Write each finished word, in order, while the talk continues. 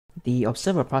The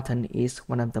observer pattern is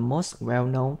one of the most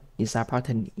well-known design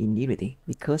patterns in Unity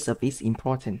because of its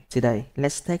importance. Today,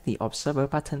 let's take the observer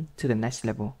pattern to the next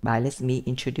level by let me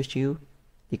introduce you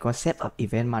the concept of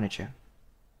event manager.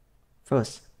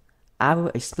 First, I will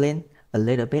explain a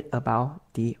little bit about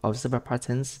the observer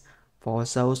patterns for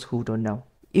those who don't know.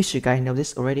 If you guys know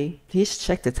this already, please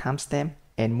check the timestamp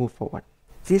and move forward.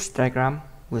 This diagram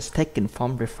was taken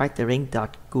from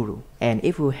refactoring.guru and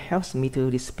it will help me to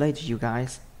display to you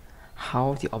guys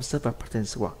how the observer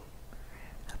patterns work.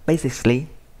 Basically,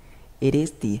 it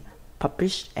is the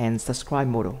publish and subscribe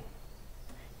model.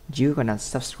 You're gonna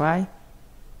subscribe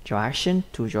your action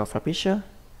to your publisher,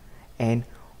 and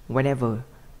whenever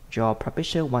your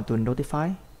publisher want to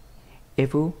notify,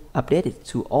 it will update it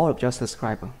to all of your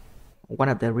subscribers. One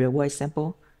of the real world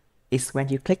example is when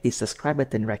you click the subscribe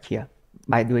button right here.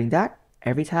 By doing that,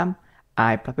 every time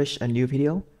I publish a new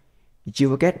video, you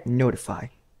will get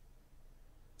notified.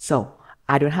 So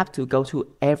I don't have to go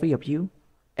to every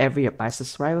of my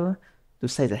subscriber to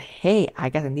say that, hey, I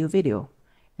got a new video,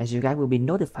 as you guys will be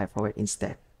notified for it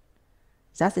instead.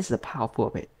 That is the powerful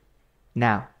of it.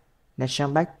 Now, let's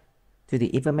jump back to the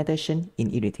implementation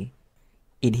in Unity.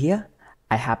 In here,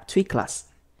 I have three classes: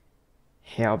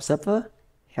 Health Observer,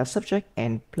 Health Subject,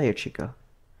 and Player Trigger.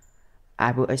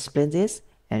 I will explain this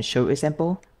and show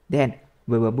example, then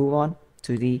we will move on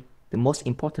to the most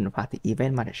important part, the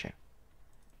Event Manager.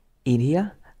 In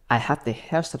here, I have the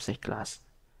Health Subject class,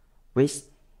 which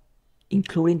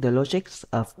including the logics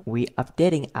of we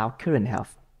updating our current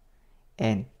health.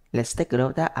 And let's take a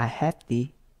look that I have the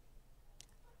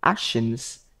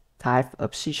actions type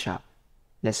of C#.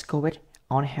 Let's go with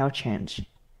on health change.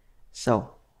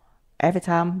 So every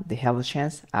time the health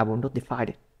change, I will notify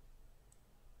it.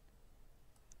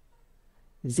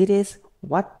 This is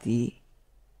what the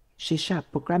C#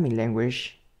 programming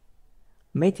language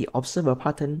made the observer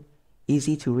pattern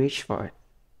easy to reach for it.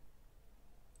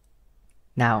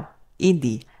 Now, in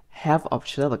the health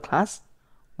observer class,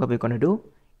 what we're gonna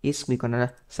do is we're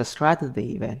gonna subscribe to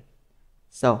the event.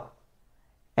 So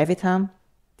every time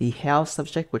the health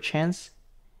subject will change,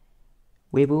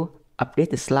 we will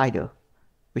update the slider,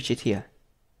 which is here,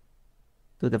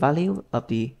 to the value of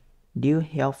the new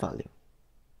health value.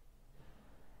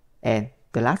 And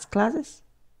the last classes,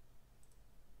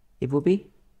 it will be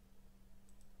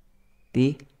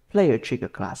the player trigger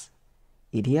class.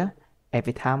 In here,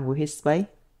 every time we hit space,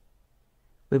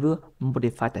 we will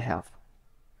modify the health.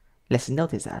 Let's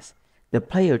notice that the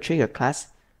player trigger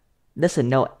class doesn't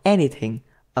know anything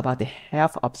about the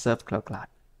health observed class.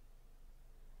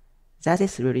 That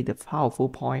is really the powerful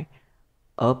point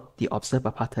of the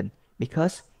observer pattern,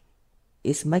 because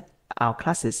it makes our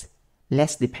classes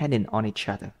less dependent on each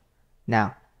other.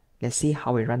 Now, let's see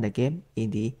how we run the game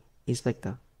in the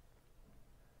inspector.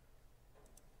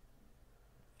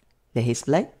 Let hit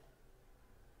play.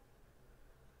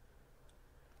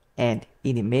 And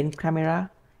in the main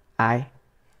camera, I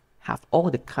have all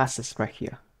the classes right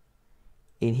here.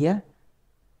 In here,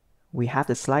 we have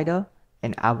the slider,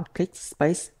 and I will click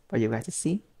space for you guys to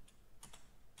see.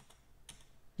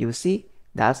 You will see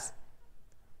that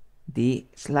the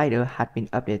slider had been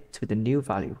updated to the new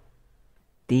value.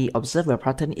 The observer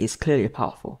pattern is clearly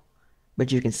powerful,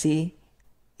 but you can see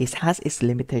it has its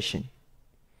limitation.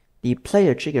 The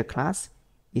player trigger class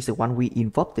is the one we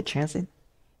invoke the chance in.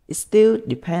 It still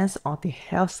depends on the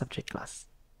health subject class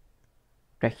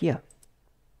right here.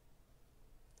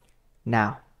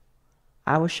 Now,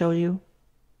 I will show you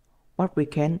what we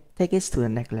can take it to the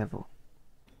next level.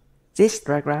 This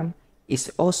diagram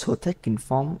is also taken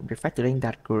from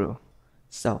refactoring.guru.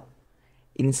 So,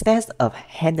 instead of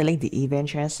handling the event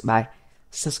change by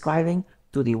subscribing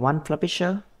to the one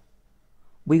publisher,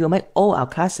 we will make all our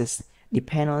classes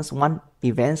depend on one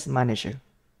events manager.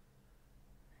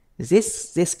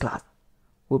 This class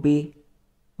will be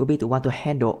the one to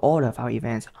handle all of our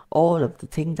events, all of the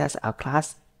things that our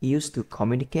class used to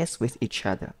communicate with each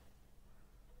other.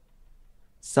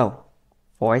 So,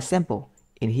 for example,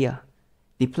 in here,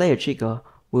 the player trigger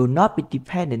will not be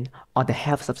dependent on the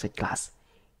health subject class.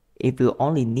 It will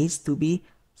only needs to be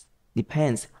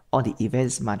depends on the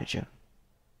events manager.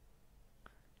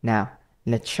 Now,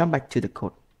 let's jump back to the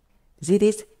code. This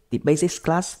is the basics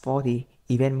class for the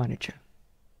event manager.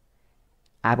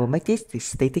 I will make this the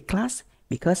static class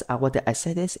because I want to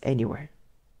access this anywhere.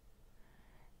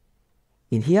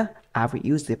 In here, I will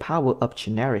use the power of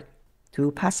generic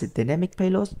to pass a dynamic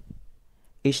payload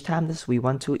each time that we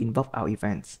want to invoke our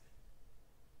events.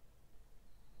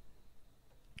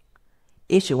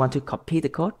 If you want to copy the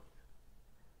code,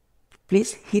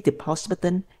 please hit the pause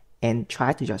button and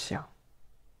try to yourself.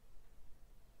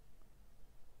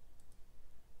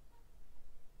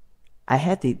 I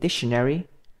have the dictionary,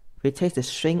 which takes the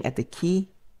string as the key,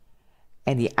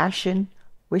 and the action,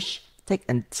 which take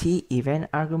an t event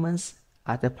arguments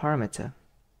as the parameter.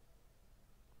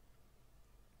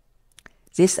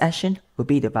 This action will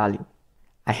be the value.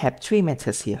 I have three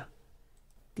methods here.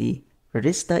 The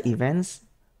register events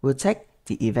will take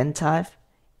the event type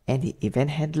and the event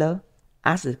handler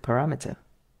as the parameter.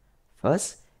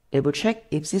 First, it will check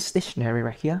if this dictionary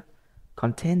right here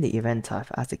contains the event type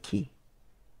as the key.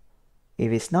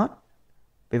 If it's not,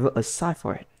 we will assign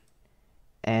for it.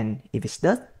 And if it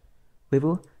does, we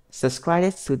will subscribe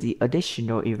it to the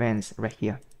additional events right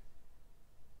here.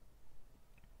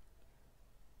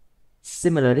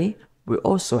 Similarly, we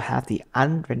also have the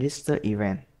unregistered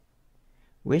event,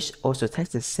 which also takes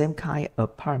the same kind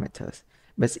of parameters,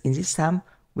 but in this time,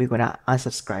 we're gonna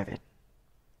unsubscribe it.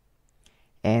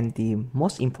 And the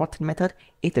most important method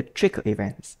is the trigger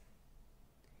events.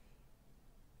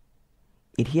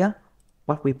 In here,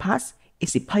 what we pass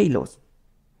is the payload.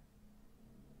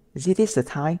 This is the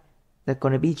type that's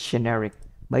gonna be generic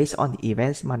based on the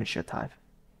events manager type.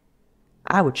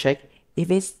 I will check if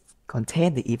it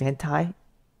contains the event type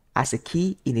as a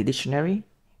key in the dictionary,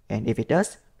 and if it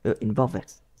does, we'll involve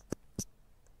it.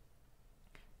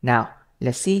 Now,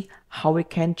 let's see how we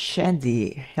can change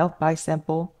the help by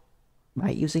sample by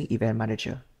using event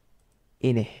manager.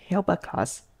 In the helper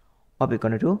class, what we're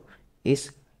gonna do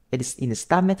is, in the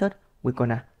start method, we're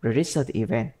gonna register the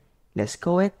event. Let's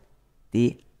call it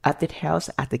the update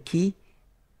health as the key,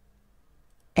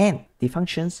 and the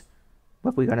functions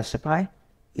what we're gonna supply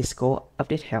is called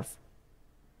update health.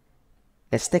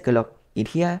 Let's take a look. In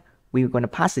here, we're gonna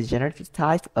pass the generated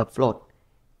type of float.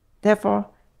 Therefore,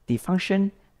 the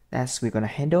function that we're gonna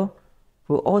handle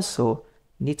will also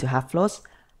need to have floats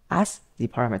as the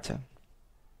parameter.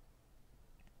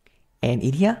 And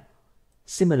in here,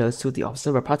 similar to the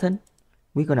observer pattern,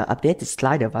 we're gonna update the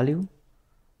slider value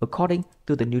according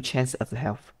to the new change of the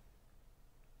health.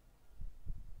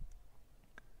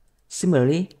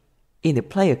 Similarly, in the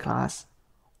player class,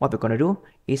 what we're gonna do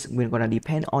is we're gonna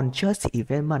depend on just the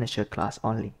event manager class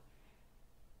only.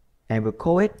 And we'll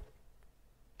call it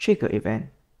trigger event,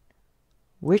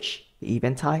 which the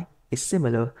event type is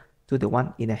similar to the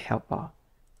one in the help bar.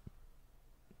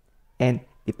 And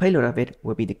the payload of it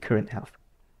will be the current health.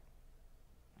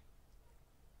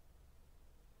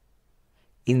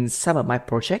 In some of my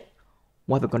project,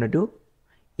 what we're gonna do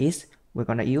is we're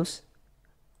gonna use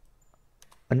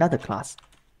another class,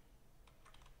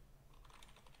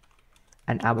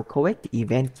 and I will call it the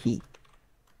event key.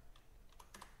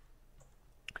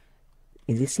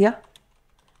 In this here,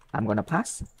 I'm gonna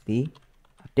pass the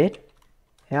update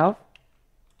health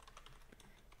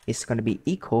is gonna be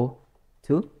equal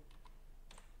to,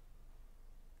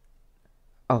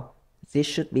 oh, this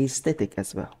should be static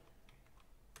as well.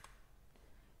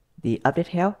 The update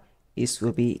health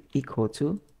will be equal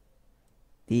to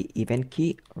the event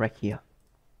key right here.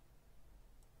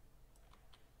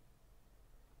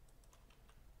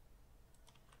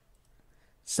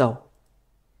 So,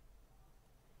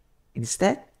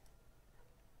 instead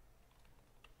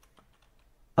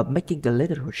of making the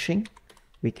literal string,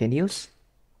 we can use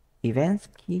event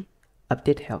key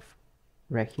update health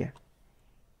right here.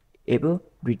 It will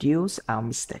reduce our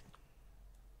mistake.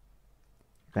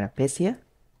 We're gonna paste here,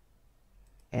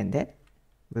 and then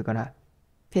we're gonna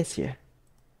paste here.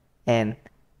 And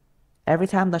every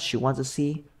time that you want to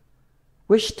see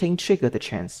which thing triggered the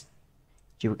change,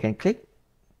 you can click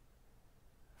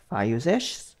file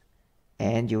usage,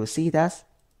 and you will see that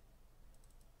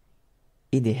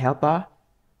in the help bar,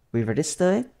 we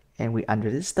register it and we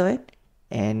unregister it,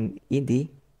 and in the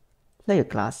player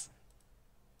class,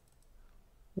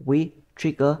 we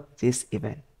trigger this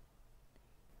event.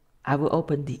 I will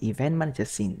open the event manager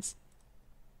scenes.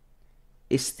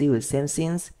 It's still the same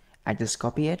scenes, I just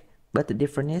copy it, but the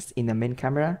difference is in the main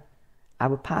camera, I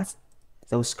will pass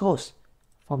those codes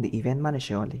from the event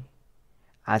manager only.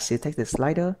 I still take the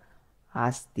slider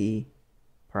as the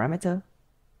parameter.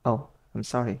 Oh, I'm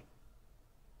sorry.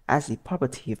 As the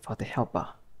property for the help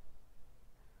bar.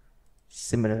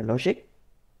 Similar logic.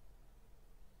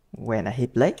 When I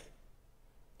hit play,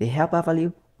 the help bar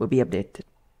value will be updated.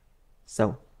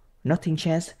 So, nothing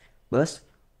changed, but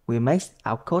we make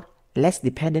our code less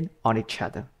dependent on each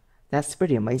other. That's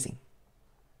pretty amazing.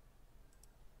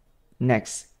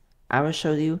 Next, I will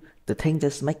show you the thing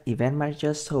that makes event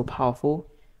managers so powerful,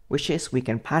 which is we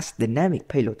can pass dynamic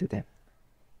payload to them.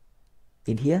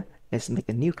 In here, let's make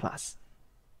a new class.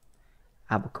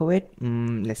 I will call it,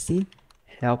 let's see,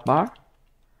 help bar,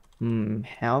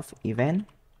 health event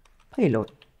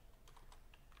payload.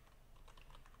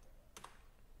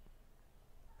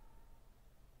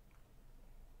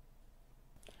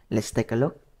 Let's take a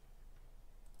look.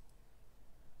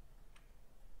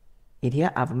 In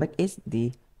here, I will make it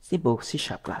the simple C#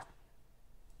 class.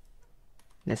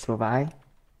 Let's provide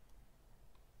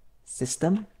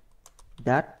system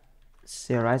dot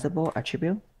serializable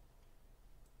attribute.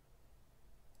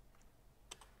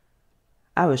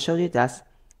 I will show you that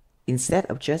instead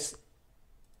of just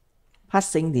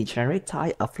passing the generic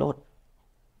type of float,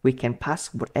 we can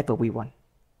pass whatever we want.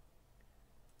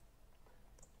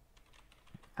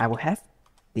 I will have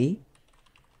the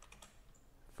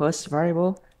first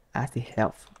variable as the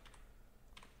health,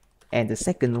 and the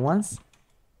second ones,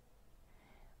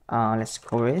 let's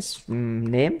call it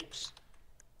names.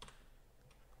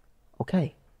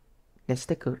 Okay, let's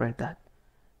take a look at that.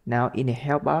 Now in the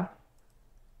health bar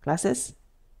classes,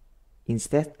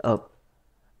 instead of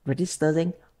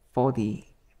registering for the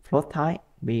float type,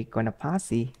 we're gonna pass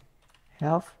the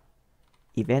health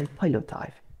event payload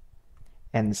type.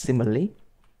 And similarly,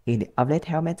 in the update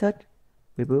health method,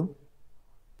 we will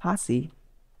pass the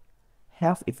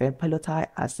health event payload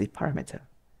type as the parameter.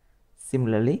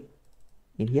 Similarly,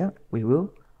 in here, we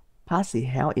will pass the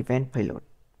health event payload.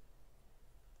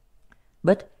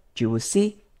 But you will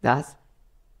see that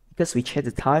because we change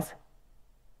the type,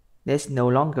 this code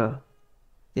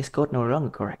no longer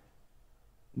correct.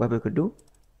 What we could do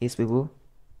is we will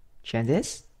change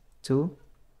this to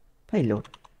payload,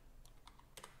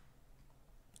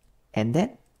 and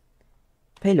then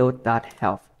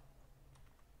payload.health.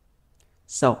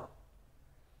 So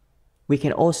we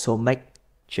can also make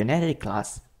generic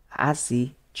class as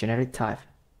the generic type.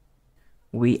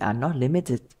 We are not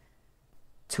limited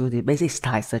to the basic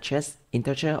types such as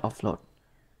integer or float.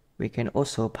 We can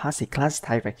also pass the class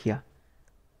type right here.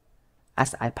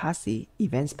 As I pass the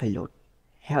events payload,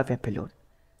 health event payload,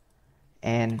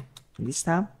 and this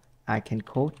time I can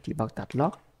call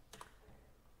debug.log.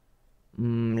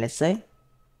 Let's say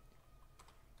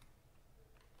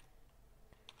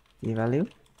the value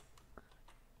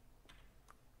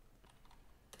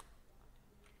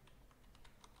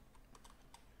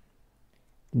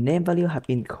name value have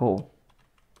been called,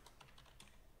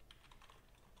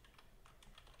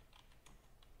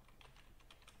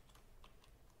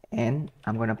 and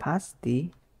I'm gonna pass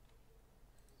the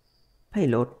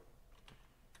payload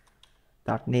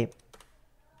dot name.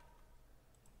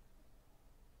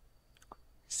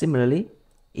 Similarly,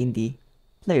 in the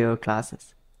player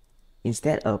classes,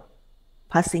 instead of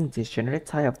passing the generic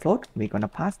type of float, we're gonna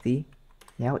pass the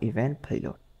health event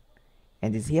payload.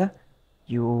 And this here,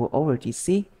 you already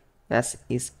see that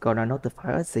it's gonna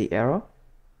notify us the error,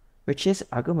 which is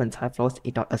argument type float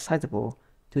is not assignable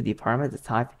to the parameter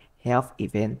type health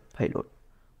event payload.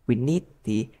 We need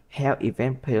the health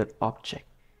event payload object,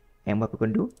 and what we're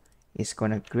gonna do is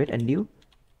gonna create a new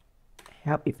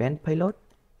health event payload,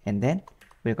 and then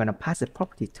we're gonna pass a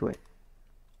property to it,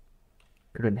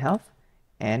 current health,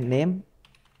 and name,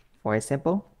 for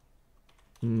example,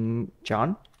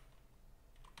 John.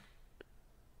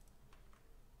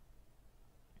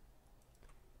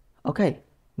 Okay,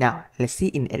 now let's see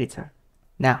in the editor.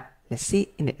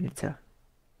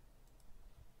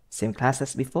 Same class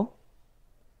as before.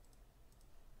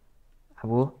 I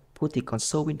will put the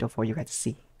console window for you guys to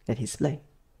see. Let it display.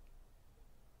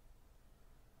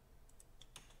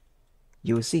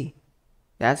 You will see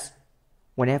that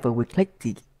whenever we click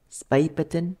the space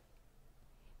button,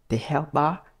 the health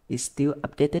bar is still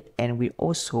updated, and we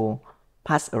also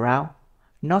pass around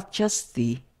not just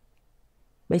the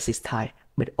basic type,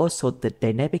 but also the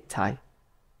dynamic type,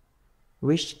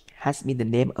 which has been the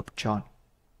name of John.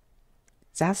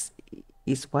 That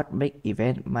is what makes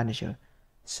Event Manager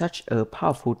such a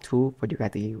powerful tool for you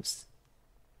guys to use.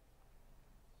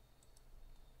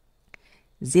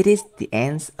 This is the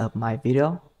end of my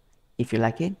video. If you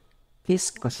like it, please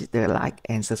consider like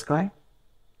and subscribe.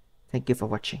 Thank you for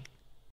watching.